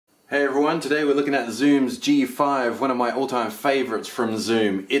Hey everyone, today we're looking at Zoom's G5, one of my all-time favorites from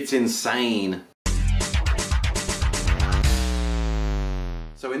Zoom. It's insane.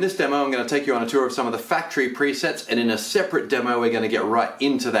 So in this demo I'm going to take you on a tour of some of the factory presets, and in a separate demo we're going to get right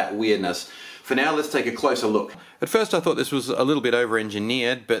into that weirdness. For now, let's take a closer look. At first I thought this was a little bit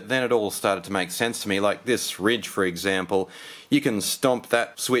over-engineered, but then it all started to make sense to me. Like this ridge, for example. You can stomp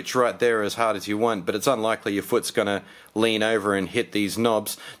that switch right there as hard as you want, but it's unlikely your foot's going to lean over and hit these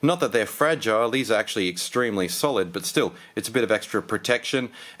knobs. Not that they're fragile, these are actually extremely solid, but still, it's a bit of extra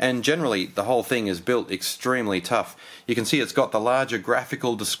protection, and generally the whole thing is built extremely tough. You can see it's got the larger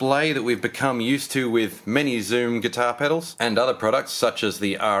graphical display that we've become used to with many Zoom guitar pedals and other products such as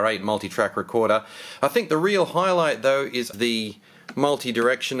the R8 multi-track recorder. I think the real highlight though is the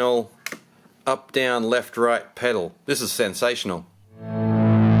multi-directional up, down, left, right pedal. This is sensational.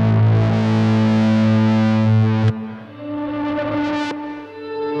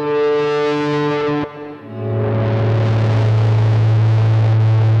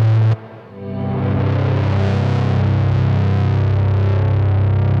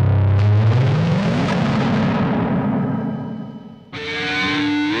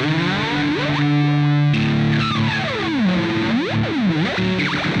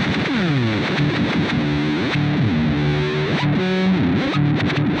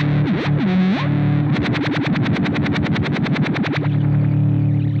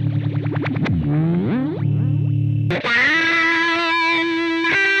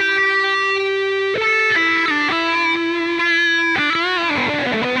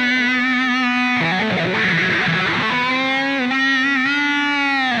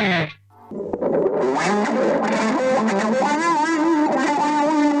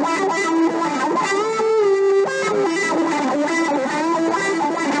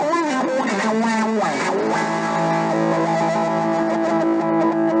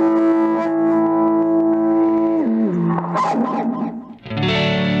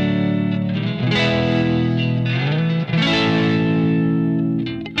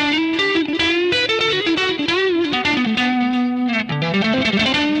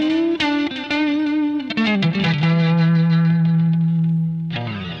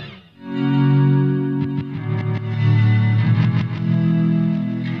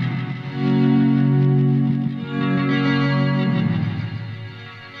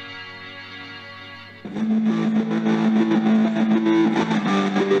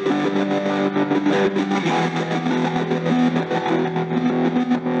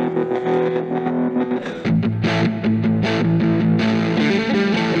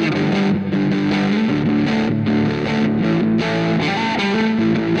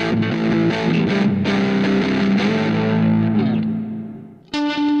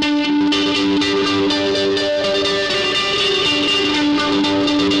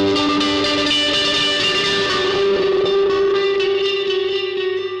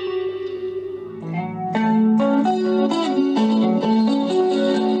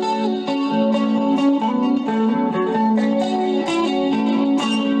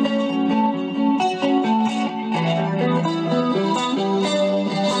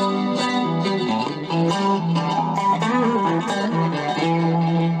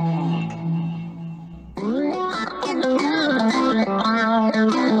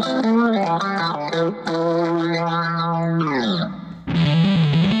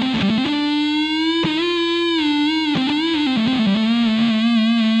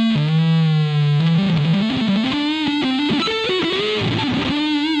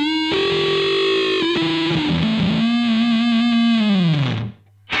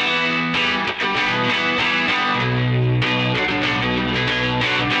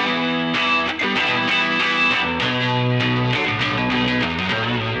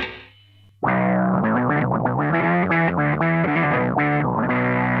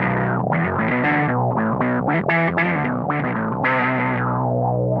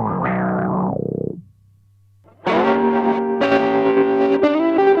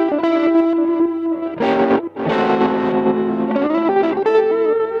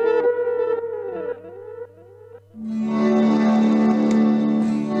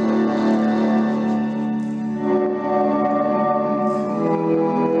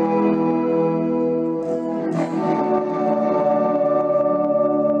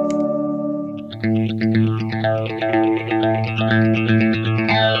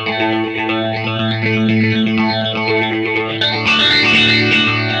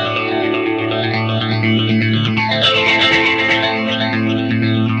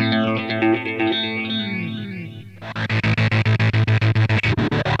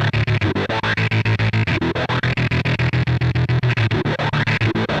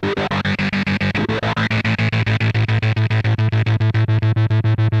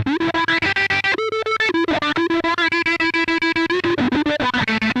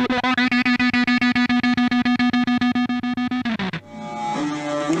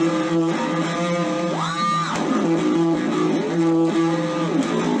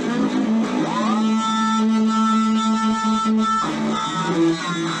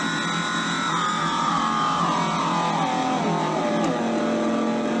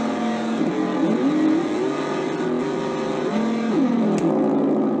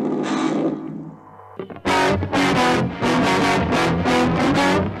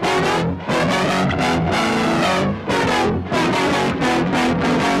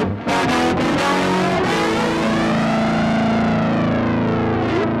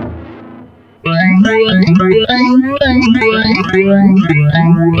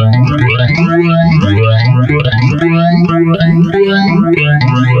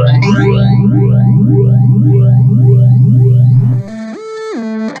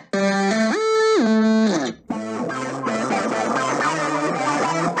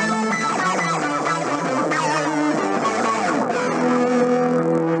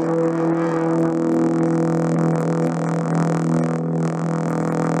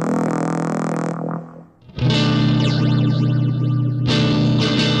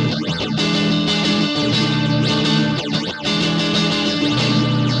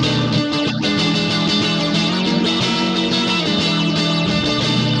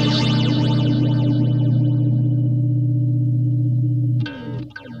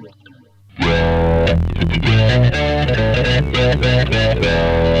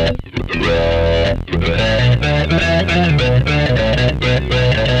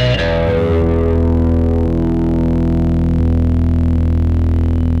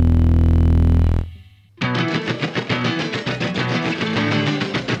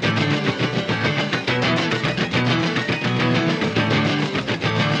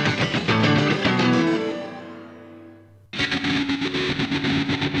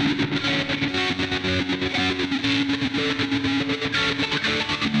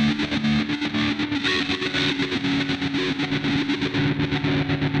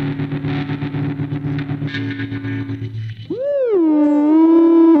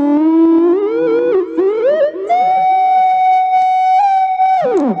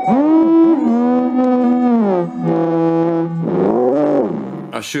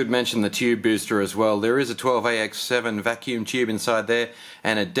 I should mention the tube booster as well. There is a 12AX7 vacuum tube inside there,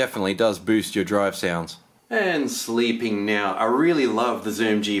 and it definitely does boost your drive sounds. And sleeping now. I really love the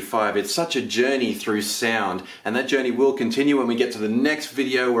Zoom G5. It's such a journey through sound, and that journey will continue when we get to the next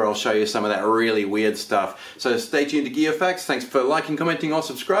video where I'll show you some of that really weird stuff. So stay tuned to Gear Facts. Thanks for liking, commenting or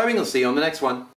subscribing. I'll see you on the next one.